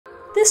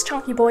This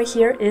chunky boy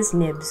here is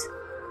Nibbs.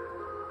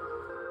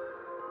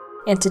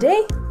 And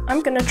today,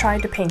 I'm gonna try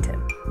to paint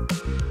him.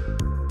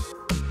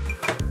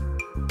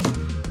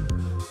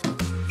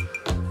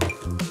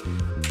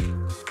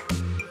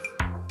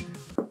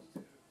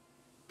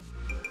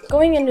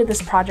 Going into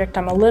this project,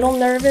 I'm a little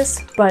nervous,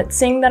 but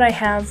seeing that I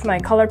have my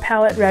color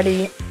palette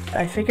ready,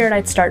 I figured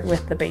I'd start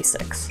with the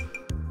basics.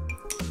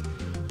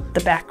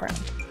 The background.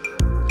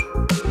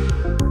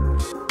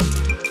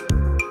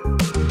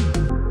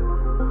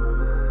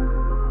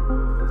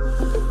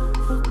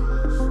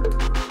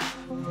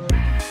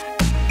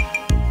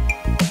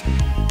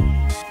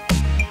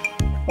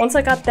 Once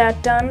I got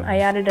that done, I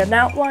added an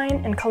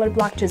outline and color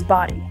blocked his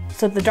body,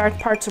 so the dark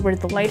parts are where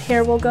the light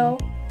hair will go,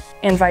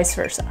 and vice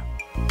versa.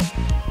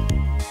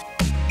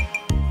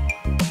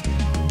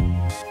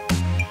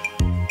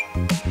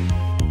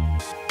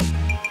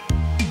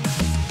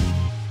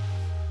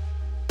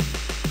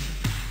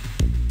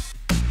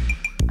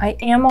 I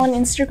am on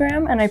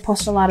Instagram and I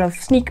post a lot of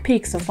sneak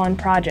peeks of fun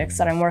projects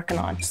that I'm working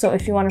on, so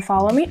if you want to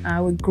follow me,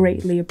 I would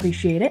greatly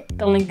appreciate it.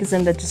 The link is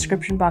in the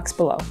description box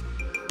below.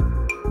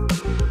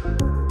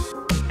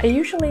 I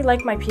usually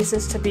like my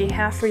pieces to be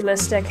half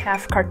realistic,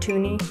 half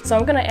cartoony, so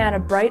I'm gonna add a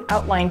bright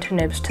outline to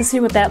Nibbs to see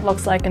what that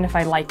looks like and if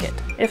I like it.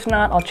 If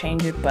not, I'll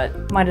change it,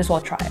 but might as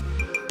well try it.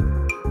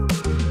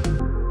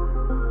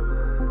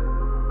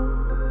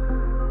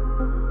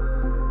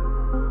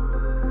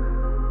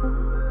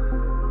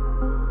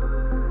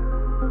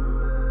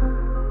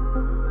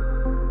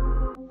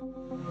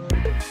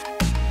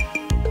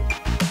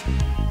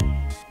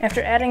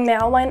 After adding the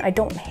outline, I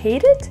don't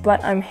hate it,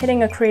 but I'm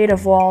hitting a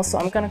creative wall, so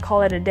I'm gonna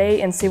call it a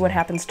day and see what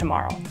happens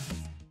tomorrow.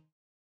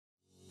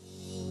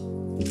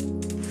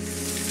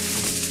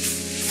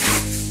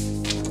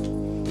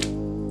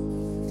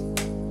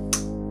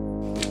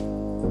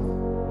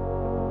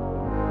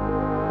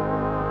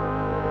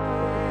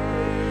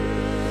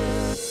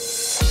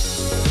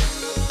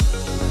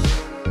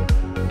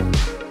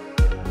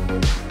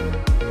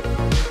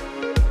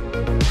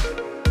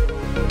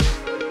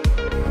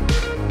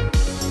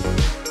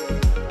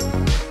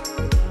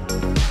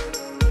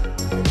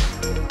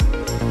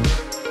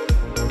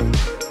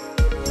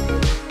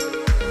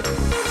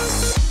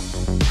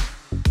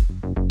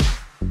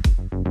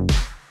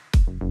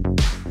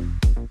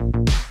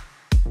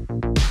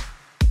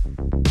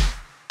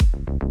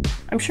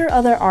 I'm sure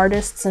other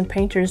artists and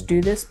painters do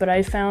this, but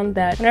I found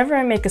that whenever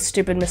I make a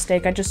stupid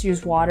mistake, I just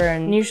use water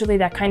and usually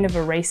that kind of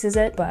erases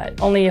it, but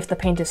only if the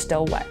paint is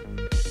still wet.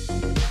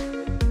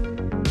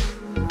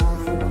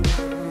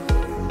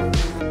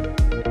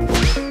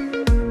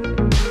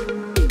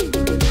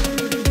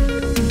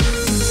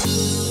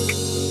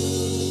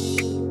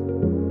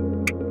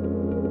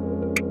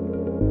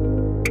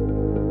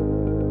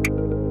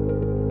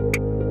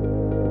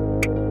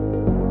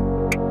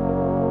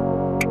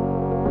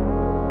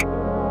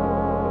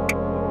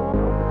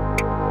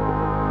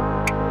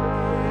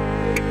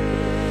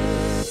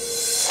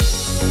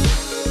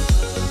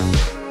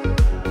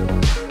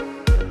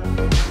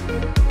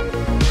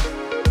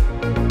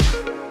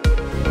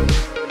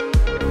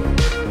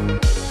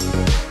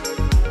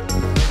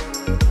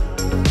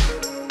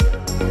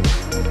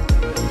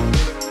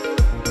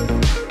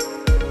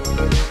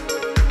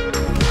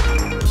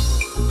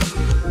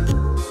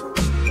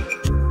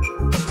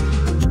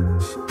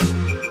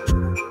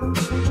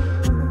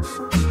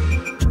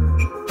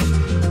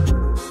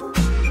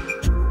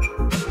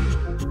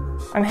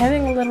 I'm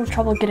having a little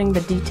trouble getting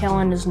the detail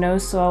on his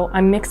nose, so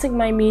I'm mixing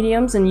my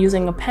mediums and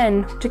using a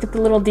pen to get the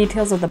little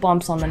details of the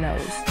bumps on the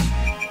nose.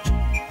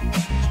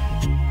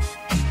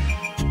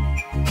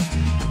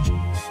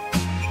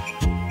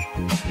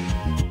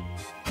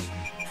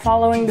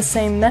 Following the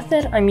same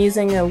method, I'm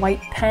using a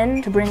white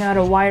pen to bring out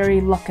a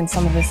wiry look in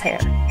some of his hair.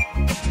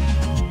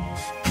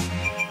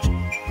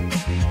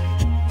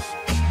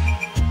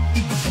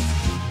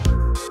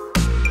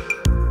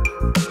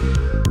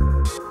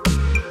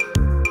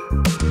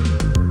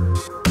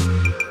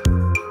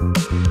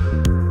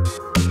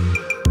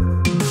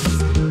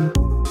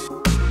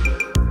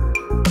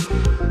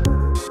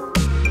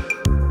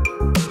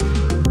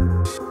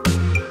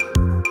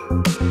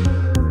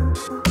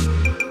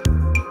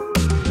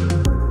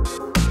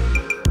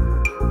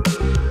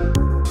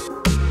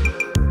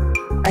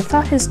 I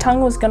thought his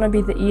tongue was gonna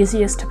be the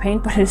easiest to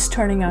paint, but it's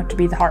turning out to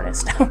be the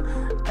hardest.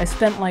 I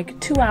spent like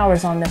 2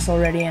 hours on this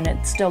already and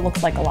it still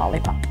looks like a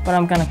lollipop, but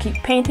I'm gonna keep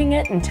painting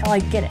it until I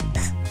get it.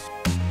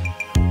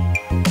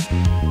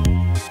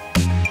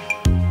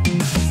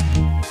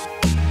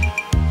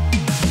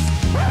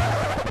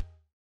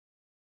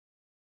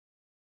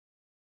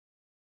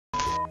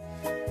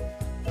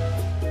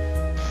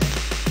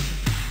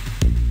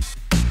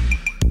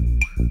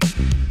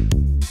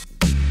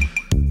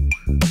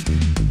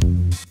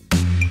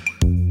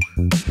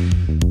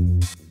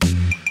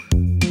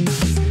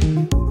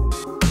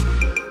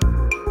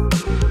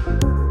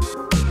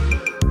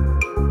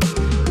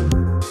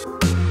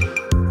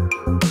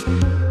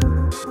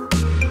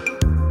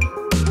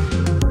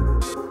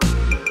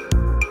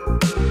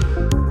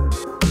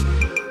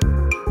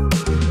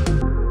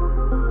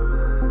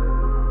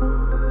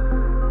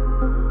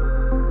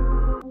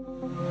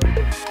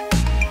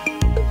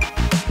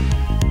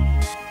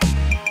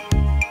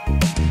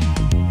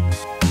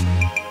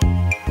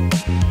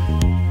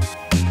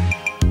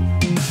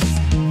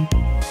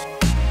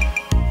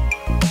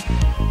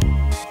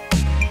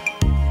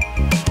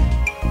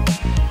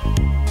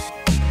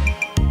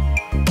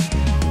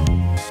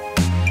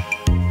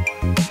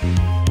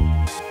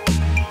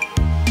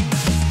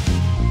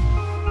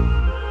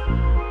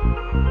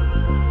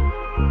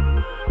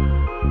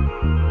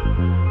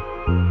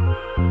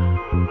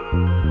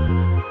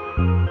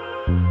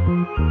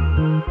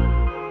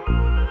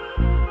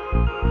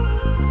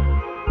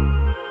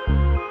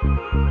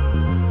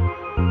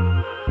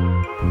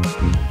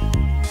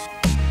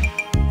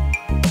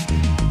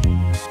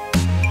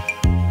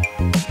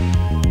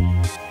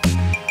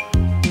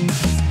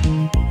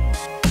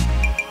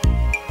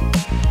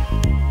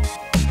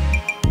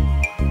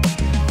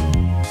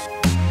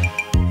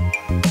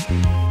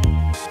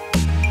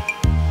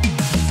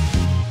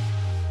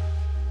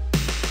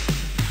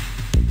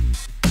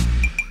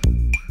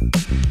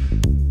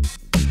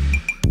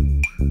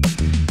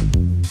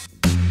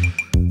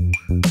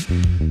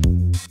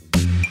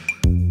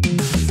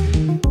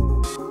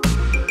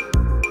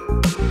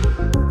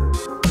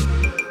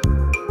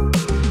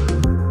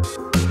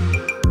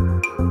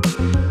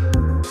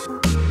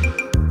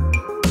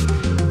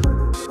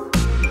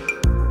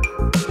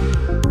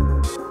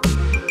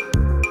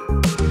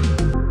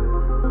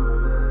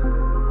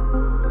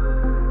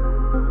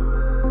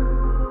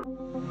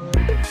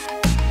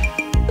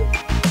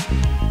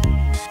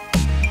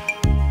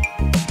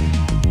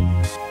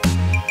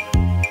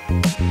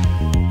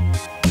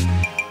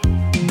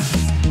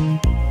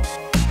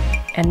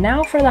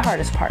 for the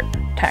hardest part,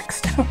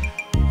 text.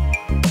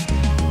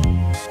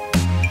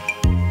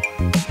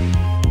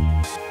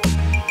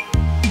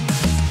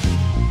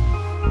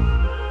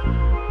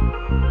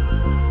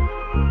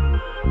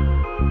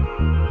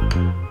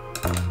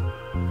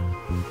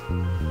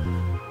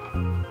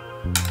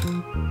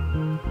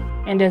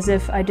 And as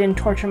if I didn't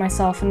torture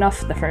myself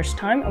enough the first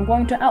time, I'm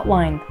going to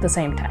outline the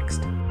same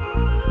text.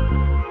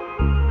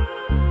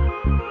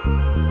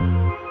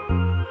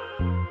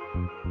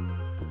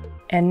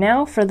 And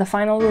now for the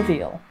final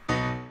reveal.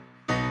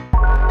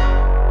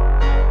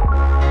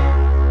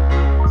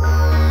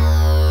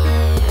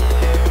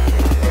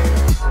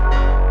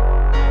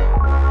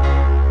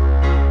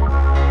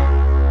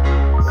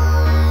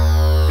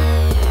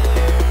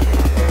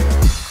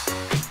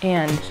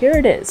 And here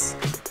it is.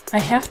 I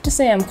have to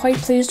say I'm quite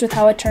pleased with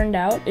how it turned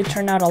out. It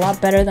turned out a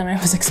lot better than I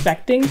was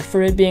expecting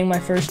for it being my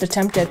first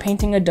attempt at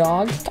painting a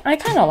dog. I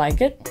kind of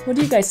like it. What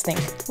do you guys think?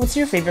 What's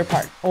your favorite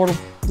part? Or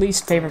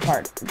least favorite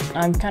part?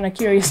 I'm kind of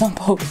curious on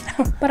both.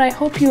 But I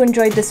hope you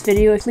enjoyed this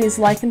video. Please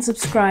like and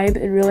subscribe.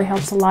 It really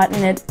helps a lot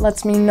and it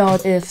lets me know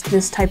if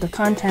this type of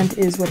content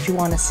is what you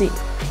want to see.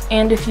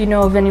 And if you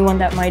know of anyone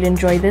that might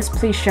enjoy this,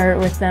 please share it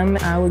with them.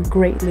 I would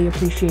greatly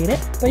appreciate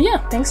it. But yeah,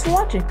 thanks for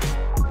watching.